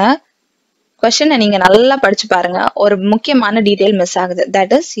பாருங்க, கொஸ்டினை நீங்க நல்லா படிச்சு பாருங்க. ஒரு முக்கியமான டீடைல் மிஸ் ஆகுது.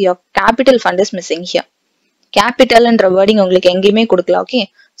 That is your capital fund is missing here. கேபிட்டல்ன்ற wording உங்களுக்கு எங்கேயுமே கொடுக்கல. Okay,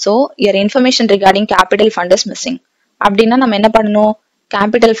 so your information regarding capital fund is missing. அப்படின்னா நம்ம என்ன பண்ணணும்?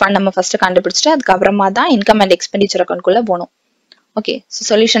 கேபிட்டல் ஃபண்ட் நம்ம ஃபர்ஸ்ட் கண்டுபிடிச்சிட்டு அதுக்கப்புறமா தான் இன்கம் அண்ட் எக்ஸ்பெண்டிச்சர் அக்கௌண்ட்குள்ள போகணும். ஓகே, ஸோ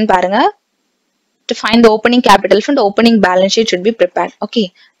சொல்யூஷன் பாருங்க. To find the opening capital fund, opening balance sheet should be prepared. Okay,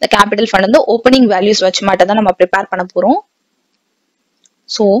 the capital fund வந்து opening values வச்சு மட்டும் தான் நம்ம prepare பண்ண போறோம்.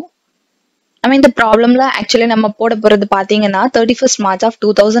 So நம்ம இந்த ப்ராப்ளம்ல ஆக்சுவலி நம்ம போட போறது பாத்தீங்கன்னா 31st March of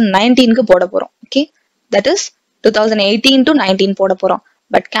 2019க்கு போட போறோம். ஓகே, தட் இஸ் 2018 to 19 போட போறோம்.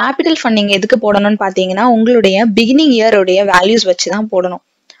 பட் கேபிட்டல் ஃபண்ட் நீங்க எதுக்கு போடணும்னு பாத்தீங்கன்னா உங்களுடைய பிகினிங் இயருடைய வேல்யூஸ் வச்சு தான் போடணும்.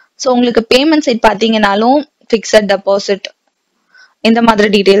 ஸோ உங்களுக்கு பேமெண்ட் சைட் பாத்தீங்கன்னாலும் பிக்சட் டெபாசிட் இந்த மாதிரி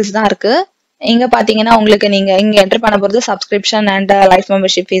டீடைல்ஸ் தான் இருக்கு. இங்க பாத்தீங்கன்னா உங்களுக்கு நீங்க இங்க என்டர் பண்ண போறது subscription and life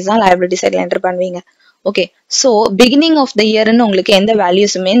membership fees தான் லைபிலிட்டி சைட்ல என்டர் பண்ணுவீங்க. Okay, so beginning of the இயர்னு உங்களுக்கு எந்த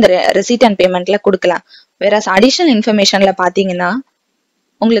வேல்யூஸுமே இந்த ரெசிட் அண்ட் பேமெண்ட்ல கொடுக்கலாம். வேற அடிஷனல் இன்ஃபர்மேஷன்ல பாத்தீங்கன்னா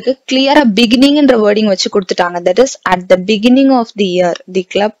உங்களுக்கு கிளியரா பிகினிங்ன்ற வேர்டிங் வச்சு கொடுத்துட்டாங்க. That is at the beginning of the year the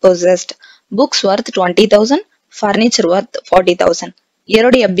club possessed books worth 20,000, furniture worth 40,000.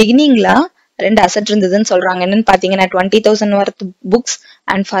 இயருடைய beginningல ரெண்டு அசெட் இருந்ததுன்னு சொல்றாங்க. என்னன்னு பாத்தீங்கன்னா 20,000 worth books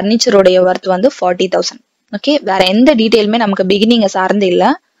and furniture உடைய worth வந்து 40,000. ஓகே, வேற எந்த டீடைலுமே நமக்கு beginning சார்ந்து இல்ல.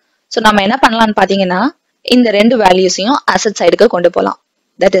 சோ நம்ம என்ன பண்ணலாம்னு பாத்தீங்கன்னா இந்த ரெண்டு வேல்யூஸையும் அசெட் சைடுக்கு கொண்டு போலாம்.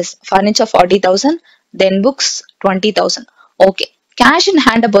 That is furniture 40,000, then books 20,000. Okay, cash in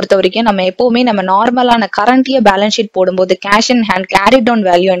ஹேண்ட பொறுத்த வரைக்கும் நம்ம எப்பவுமே நம்ம நார்மலான கரண்ட் இயர் பேலன்ஸ் ஷீட் போடும்போது cash in hand carry down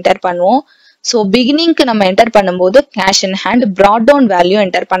value enter பண்ணுவோம். ஸோ பிகினிங்க்கு நம்ம என்டர் பண்ணும்போது cash in hand Brad down value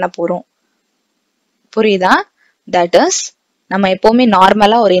enter பண்ண போறோம். புரியுதா? தட் இஸ் நம்ம எப்பவுமே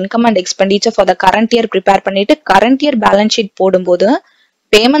நார்மலா ஒரு income and expenditure for the current year prepare பண்ணிட்டு கரண்ட் இயர் பேலன்ஸ் ஷீட் போடும்போது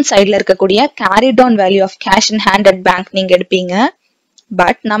பேமெண்ட் சைட்ல இருக்கக்கூடிய carry down value of cash in hand at bank நீங்க எடுப்பீங்க.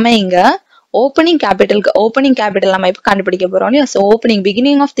 பட் நம்ம இங்க ஓப்பனிங் கேபிட்டல் நம்ம இப்ப கண்டுபிடிக்க போறோம் இல்லையா? So opening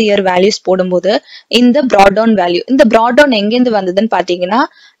beginning of the year values போடும்போது இந்த பிராட் டவுன் வேல்யூ, இந்த பிராட் டவுன் எங்கேருந்து வந்ததுன்னு பாத்தீங்கன்னா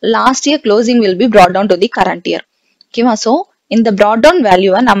last year closing will be Brad down to the current year. ஓகேவா? ஸோ இந்த பிராட் டவுன்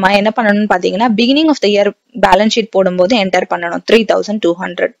வேல்யூவை நம்ம என்ன பண்ணணும்னு பாத்தீங்கன்னா beginning of the year balance sheet போடும்போது என்டர் பண்ணணும்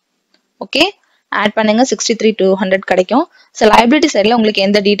 3,200. ஓகே, ஆட் பண்ணுங்க 63,200 கிடைக்கும். ஸோ லைபிலிட்டி சைட்ல உங்களுக்கு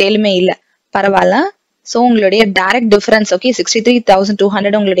எந்த டீடைலுமே இல்லை, பரவாயில்ல. ஸோ உங்களுடைய டைரக்ட் டிஃபரன்ஸ் ஓகே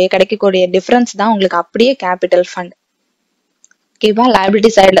 63,200 உங்களுடைய கிடைக்கக்கூடிய டிஃபரன்ஸ் தான் உங்களுக்கு அப்படியே கேபிட்டல் ஃபண்ட். ஓகேவா?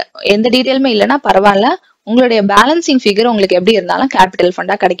 லைபிலிட்டி சைட்ல எந்த டீடைலுமே இல்லைன்னா பரவாயில்ல, உங்களுடைய பேலன்சிங் ஃபிகர் உங்களுக்கு எப்படி இருந்தாலும் கேபிட்டல்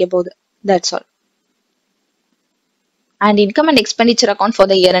ஃபண்டா கிடைக்க போகுது. That's all. And income and expenditure account for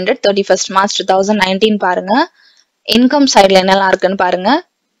the year ended 31st March 2019 பாருங்க. இன்கம் சைட்ல என்னெல்லாம் இருக்குன்னு பாருங்க.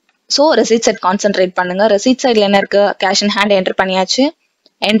 ஸோ ரெசிட் சைட் கான்சென்ட்ரேட் பண்ணுங்க. ரெசிட் சைட்ல என்ன இருக்கு? கேஷ் இன் ஹேண்ட் என்டர் பண்ணியாச்சு.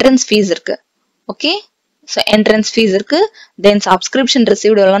 என்ட்ரன்ஸ் ஃபீஸ் இருக்கு. ஓகே, ஸோ என்ட்ரன்ஸ் ஃபீஸ் இருக்கு. தென் சப்ஸ்கிரிப்ஷன்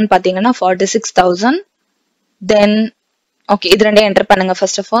ரிசீவ்டு எவ்வளோன்னு பார்த்தீங்கன்னா 46,000. தென் ஓகே, இது ரெண்டே என்டர் பண்ணுங்க.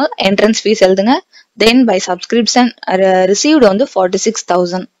 First of all entrance fees எழுதுங்க. தென் பை சப்ஸ்கிரிப்ஷன் ரிசீவ்டு வந்து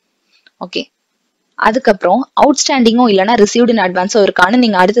 46,000. ஓகே, அதுக்கப்புறம் அவுட்ஸ்டாண்டிங்கும் இல்லைன்னா ரிசீவ்டு இன் அட்வான்ஸும் இருக்கான்னு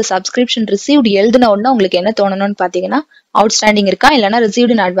நீங்க அடுத்த சப்ஸ்கிரிப்ஷன் ரிசீவ்டு எழுதின உடனே உங்களுக்கு என்ன தோணணும்னு பாத்தீங்கன்னா அவுட்ஸ்டாண்டிங் இருக்கா இல்லைன்னா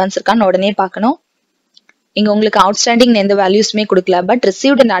ரிசீவ்டு இன் அட்வான்ஸ் இருக்கான்னு உடனே பார்க்கணும். இங்க உங்களுக்கு அவுட்ஸ்டாண்டிங் எந்த வேல்யூஸ்மே கொடுக்கல, but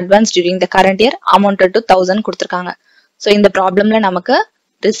received in advance during the current year amounted to 1000 கொடுத்துருக்காங்க. ஸோ இந்த ப்ராப்ளம்ல நமக்கு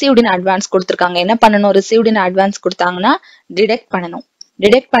ரிசீவ்டு இன் அட்வான்ஸ் கொடுத்துருக்காங்க. என்ன பண்ணணும்? ரிசீவ்டு இன் அட்வான்ஸ் கொடுத்தாங்கன்னா டிடெக்ட் பண்ணணும்.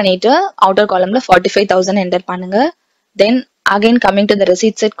 டிடெக்ட் பண்ணிட்டு அவுட்டர் காலம்ல 45,000 என்டர் பண்ணுங்க. Then again coming to the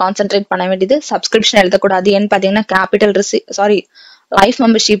ரெசிட் side concentrate பண்ண வேண்டியது. சப்ஸ்கிரிப்ஷன் எழுதக்கூடாது. ஏன்னு பாத்தீங்கன்னா கேபிட்டல் லைஃப்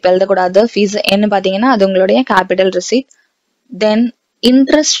மெம்பர்ஷிப் எழுதக்கூடாது. ஃபீஸ் என்ன பாத்தீங்கன்னா அது உங்களுடைய capital receipt. Then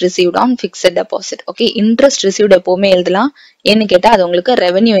interest received on fixed deposit. Okay, interest received எப்பவுமே எழுதலாம். ஏன்னு கேட்டா அது உங்களுக்கு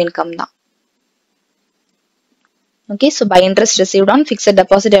ரெவென்யூ இன்கம் தான். Okay, so by interest received on fixed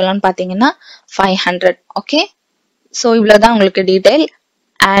deposit எவ்வளோன்னு பாத்தீங்கன்னா 500. ஓகே, ஸோ இவ்வளவுதான் உங்களுக்கு டீடைல்.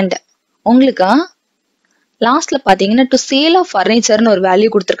 அண்ட் உங்களுக்கு லாஸ்ட்ல பாத்தீங்கன்னா டு சேல் ஆஃப் ஃபர்னிச்சர்னு ஒரு வேல்யூ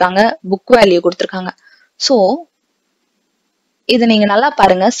கொடுத்துருக்காங்க, புக் வேல்யூ கொடுத்துருக்காங்க. ஸோ இது நீங்க நல்லா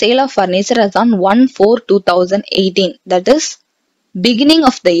பாருங்க. Sale of furniture as on 1/4/2018, that is beginning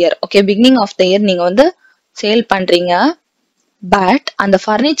of the year. Okay, beginning of the year நீங்க வந்து சேல் பண்றீங்க. பட் அந்த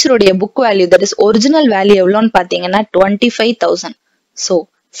ஃபர்னிச்சருடைய book value that is original value எவ்வளோன்னு பாத்தீங்கன்னா 25,000. ஸோ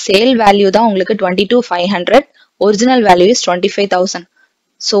சேல் வேல்யூ தான் உங்களுக்கு 22,500, ஒரிஜினல் வேல்யூ இஸ் 25,000.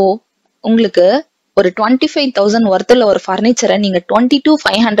 ஸோ உங்களுக்கு ஒரு 25,000 ஒர்த்துல ஒரு ஃபர்னிச்சரை நீங்க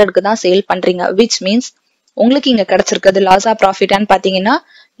 22,500க்கு தான் சேல் பண்றீங்க. விச் மீன்ஸ் உங்களுக்கு இங்க கிடைச்சிருக்குது லாஸா ப்ராஃபிட்டான்னு பாத்தீங்கன்னா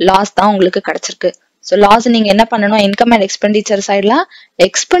லாஸ் தான் உங்களுக்கு கிடைச்சிருக்கு. ஸோ லாஸ் நீங்க என்ன பண்ணணும்? இன்கம் அண்ட் எக்ஸ்பெண்டிச்சர்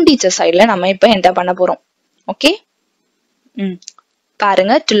சைட்ல நம்ம இப்ப என்டர் பண்ண போறோம். ஓகே,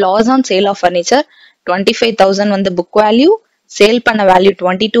 பாருங்க. To loss on sale of furniture 25,000 வந்து புக் வேல்யூ, சேல் பண்ண value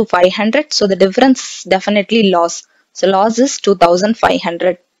 22,500. So the difference definitely loss. So loss is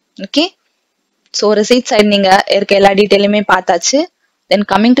 2,500. Okay, so receipt side நீங்க இருக்க எல்லா டீட்டெயிலுமே பார்த்தாச்சு. தென்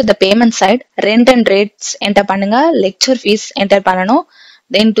coming to the payment side rent and rates enter பண்ணுங்க. Lecture fees enter பண்ணணும்.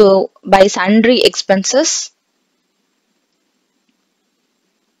 Then to by சண்ட்ரி expenses.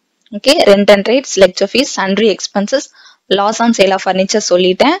 Okay, rent and rates, lecture fees, சண்ட்ரி expenses, loss on sale of furniture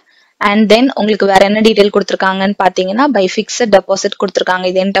சொல்லிட்டேன். And then உங்களுக்கு வேற என்ன டீடைல் கொடுத்துருக்காங்கன்னு பாத்தீங்கன்னா by fixed deposit கொடுத்துருக்காங்க.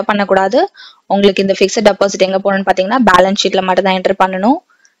 இது என்டர் பண்ணக்கூடாது. உங்களுக்கு இந்த ஃபிக்ஸட் டெபாசிட் எங்க போகணும்னு பாத்தீங்கன்னா பேலன்ஸ் ஷீட்ல மட்டும் தான் என்டர் பண்ணணும்.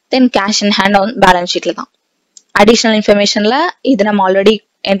 தென் cash in hand on balance ஷீட்ல தான். அடிஷனல் இன்ஃபர்மேஷன்ல இது நம்ம ஆல்ரெடி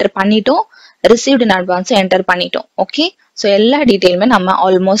என்டர் பண்ணிட்டோம். ரிசீவ்ட் இன் அட்வான்ஸ் என்டர் பண்ணிட்டோம். ஓகே, ஸோ எல்லா டீடைலுமே நம்ம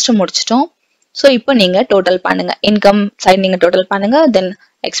ஆல்மோஸ்ட் முடிச்சிட்டோம். ஸோ இப்போ நீங்க டோட்டல் பண்ணுங்க. இன்கம் சைடு நீங்க டோட்டல் பண்ணுங்க. தென்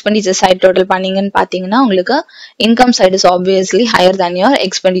எக்ஸ்பெண்டிச்சர் சைடு டோட்டல் பண்ணீங்கன்னு பாத்தீங்கன்னா உங்களுக்கு income side is obviously higher than your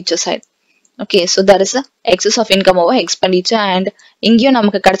expenditure side. Okay, so that is excess of income over expenditure. And இங்கேயும்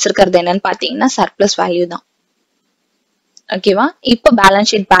நமக்கு கிடைச்சிருக்கிறது என்னன்னு பாத்தீங்கன்னா சர்ப்ளஸ் வேல்யூ தான். ஓகேவா? இப்போ பேலன்ஸ்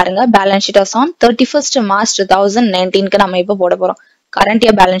ஷீட் பாருங்க. Balance sheet as on 31st March 2019க்கு நம்ம இப்போ போட போறோம். கரண்ட்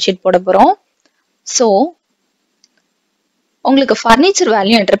இயர் பேலன்ஸ் ஷீட் போட போறோம். ஸோ உங்களுக்கு ஃபர்னிச்சர்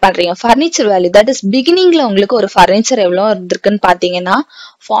வேல்யூ என்டர் பண்றீங்க. ஃபர்னிச்சர் வேல்யூ தட் இஸ் பிகினிங்ல உங்களுக்கு ஒரு ஃபர்னிச்சர் எவ்வளோ இருந்திருக்குன்னு பாத்தீங்கன்னா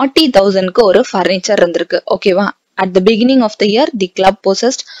 40,000க்கு ஒரு ஃபர்னிச்சர் இருந்திருக்கு. ஓகேவா? At the beginning of the year the club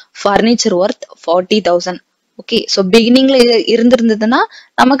possessed furniture worth 40,000. Okay, so பிகினிங்ல இருந்திருந்ததுன்னா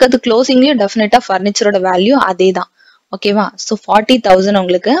நமக்கு அது க்ளோசிங்லயும் டெஃபினட்டா ஃபர்னிச்சரோட வேல்யூ அதே தான். ஓகேவா? ஸோ 40,000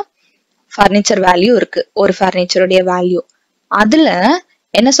 உங்களுக்கு ஃபர்னிச்சர் வேல்யூ இருக்கு, ஒரு ஃபர்னிச்சருடைய வேல்யூ. அதுல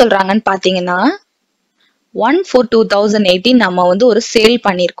என்ன சொல்றாங்கன்னு பாத்தீங்கன்னா 1/4/2018 நம்ம வந்து ஒரு சேல்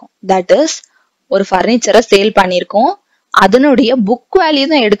பண்ணிருக்கோம். தட் இஸ் ஒரு ஃபர்னிச்சரை சேல் பண்ணிருக்கோம். அதனுடைய புக் வேல்யூ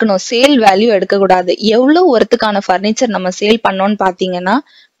தான் எடுக்கணும், சேல் வேல்யூ எடுக்க கூடாது. எவ்வளவு ஒர்த்துக்கான ஃபர்னிச்சர் நம்ம சேல் பண்ணோம்னு பாத்தீங்கன்னா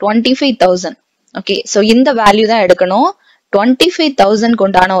 25,000. ஓகே, சோ இந்த வேல்யூ தான் எடுக்கணும். 25,000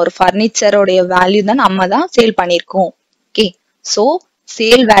 உண்டான ஒரு ஃபர்னிச்சரோடைய வேல்யூ தான் நம்ம தான் சேல் பண்ணிருக்கோம். ஓகே, சோ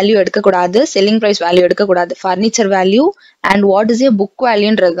சேல் வேல்யூ எடுக்க கூடாது, செல்லிங் பிரைஸ் வேல்யூ எடுக்க கூடாது. Furniture value and what is a book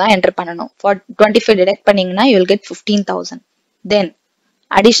வேல்யூன்றது தான் என்டர் பண்ணணும். ஃபார் 25 டிடெக்ட் பண்ணீங்கன்னா you will get 15,000. Then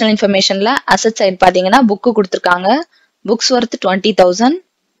additional இன்ஃபர்மேஷன்ல asset side பாத்தீங்கன்னா புக் கொடுத்துருக்காங்க. Books worth 20,000.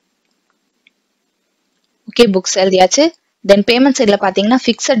 ஓகே, புக்ஸ் எழுதியாச்சு. தென் பேமெண்ட் சைட்ல பாத்தீங்கன்னா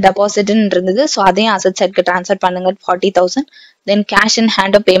பிக்ஸட் டெபாசிட்னு இருந்தது, ஸோ அதையும் அசெட் சைடுக்கு ட்ரான்ஸ்ஃபர் பண்ணுங்க 40,000. தென் கேஷ் இன்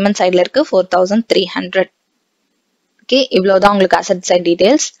ஹேண்ட் பேமெண்ட் சைட்ல இருக்கு 4,300. ஓகே, இவ்வளவுதான் உங்களுக்கு asset side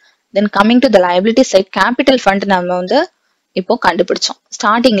details. Then coming to the liability side, capital fund நம்ம வந்து இப்போ கண்டுபிடிச்சோம்.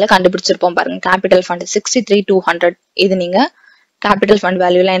 ஸ்டார்டிங்ல கண்டுபிடிச்சிருப்போம் பாருங்க. Capital fund 63,200. இது நீங்க கேபிட்டல் ஃபண்ட்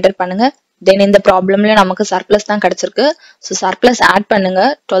வேல்யூல என்டர் பண்ணுங்க. தென் இந்த ப்ராப்ளம்ல நமக்கு சர்ப்ளஸ் தான் கிடைச்சிருக்கு. ஸோ சர்ப்ளஸ் ஆட் பண்ணுங்க.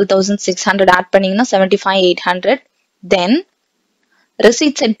 12,600 ஆட் பண்ணீங்கன்னா 75,800. தென்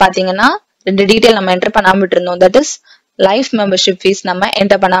ரிசீட் சைட் பாத்தீங்கன்னா ரெண்டு டீடைல் நம்ம என்டர் பண்ணாம விட்டுருந்தோம். That is life membership fees நம்ம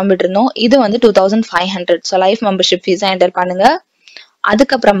என்டர் பண்ணாம விட்டுருந்தோம். இது வந்து 2,500. ஸோ லைஃப் மெம்பர்ஷிப் ஃபீஸை என்டர் பண்ணுங்க.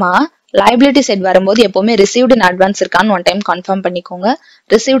 அதுக்கப்புறமா லைபிலிட்டி சைட் வரும்போது எப்பவுமே ரிசீவ்டு இன் அட்வான்ஸ் இருக்கான்னு ஒன் டைம் கன்ஃபார்ம் பண்ணிக்கோங்க.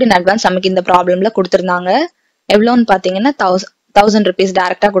 ரிசீவ்டு இன் அட்வான்ஸ் நமக்கு இந்த ப்ராப்ளம்ல கொடுத்துருந்தாங்க. எவ்வளோன்னு பாத்தீங்கன்னா 1,000 rupees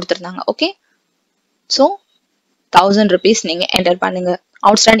டைரக்டா கொடுத்துருந்தாங்க. ஓகே, ஸோ 1,000 rupees நீங்க என்டர் பண்ணுங்க.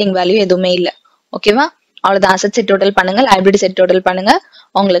 அவுட்ஸ்டாண்டிங் வேல்யூ எதுவுமே இல்லை. ஓகேவா? அவ்வளவுதான். அசெட் செட் டோட்டல் பண்ணுங்க, லைபிலிட்டி செட் டோட்டல் பண்ணுங்க,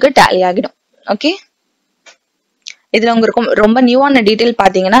 உங்களுக்கு டேலி ஆகிடும். ஓகே, இதுல உங்களுக்கு ரொம்ப நியூவான டீடைல்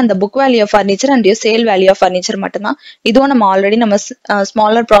பாத்தீங்கன்னா இந்த book value of furniture and sale value of furniture மட்டும்தான். இதுவும் நம்ம ஆல்ரெடி நம்ம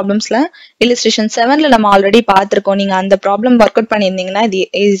ஸ்மாலர் ப்ராப்ளம்ஸ்ல இல்லஸ்ட்ரேஷன் 7ல நம்ம ஆல்ரெடி பார்த்திருக்கோம். நீங்க அந்த ப்ராப்ளம் ஒர்க் அவுட் பண்ணியிருந்தீங்கன்னா இது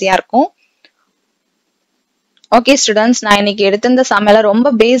ஈஸியா இருக்கும். ஓகே ஸ்டூடெண்ட்ஸ், நான் இன்னைக்கு எடுத்திருந்த சம் எல்லாம்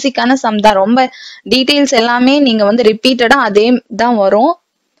ரொம்ப பேசிக்கான சம் தான். ரொம்ப டீடைல்ஸ் எல்லாமே நீங்க வந்து ரிப்பீட்டடா அதே தான் வரும்.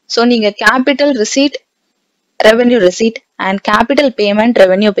 ஸோ நீங்க capital receipt, revenue receipt and capital payment,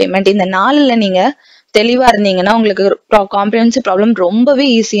 revenue payment இந்த 4ல நீங்க தெளிவா இருந்தீங்கன்னா உங்களுக்கு காம்ப்ரிஹென்சிவ் ப்ராப்ளம் ரொம்பவே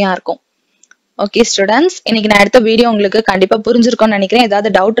ஈஸியா இருக்கும். ஓகே ஸ்டூடெண்ட்ஸ், இன்னைக்கு நான் எடுத்த வீடியோ உங்களுக்கு கண்டிப்பா புரிஞ்சிருக்கும்னு நினைக்கிறேன். ஏதாவது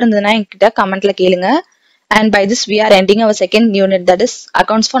டவுட் இருந்ததுன்னா என்கிட்ட கமெண்ட்ல கேளுங்க. And by this we are ending our second unit, that is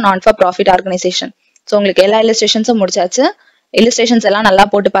accounts for non for profit organization. So உங்களுக்கு எல்லா இல்லஸ்ட்ரேஷன்ஸும் முடிச்சாச்சு. இல்லஸ்ட்ரேஷன்ஸ் எல்லாம் நல்லா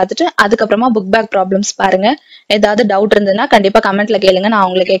போட்டு பார்த்துட்டு அதுக்கப்புறமா புக் பேக் ப்ராப்ளம்ஸ் பாருங்க. ஏதாவது டவுட் இருந்ததுன்னா கண்டிப்பா கமெண்ட்ல கேளுங்க, நான்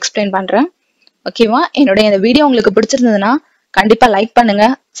உங்களுக்கு எக்ஸ்பிளைன் பண்றேன். ஓகேவா? என்னுடைய இந்த வீடியோ உங்களுக்கு பிடிச்சிருந்ததுன்னா கண்டிப்பா லைக் பண்ணுங்க,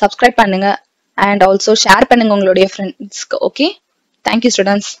 சப்ஸ்கிரைப் பண்ணுங்க அண்ட் ஆல்சோ ஷேர் பண்ணுங்க உங்களுடைய ஃப்ரெண்ட்ஸ்க்கு. Okay, thank you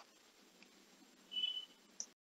students.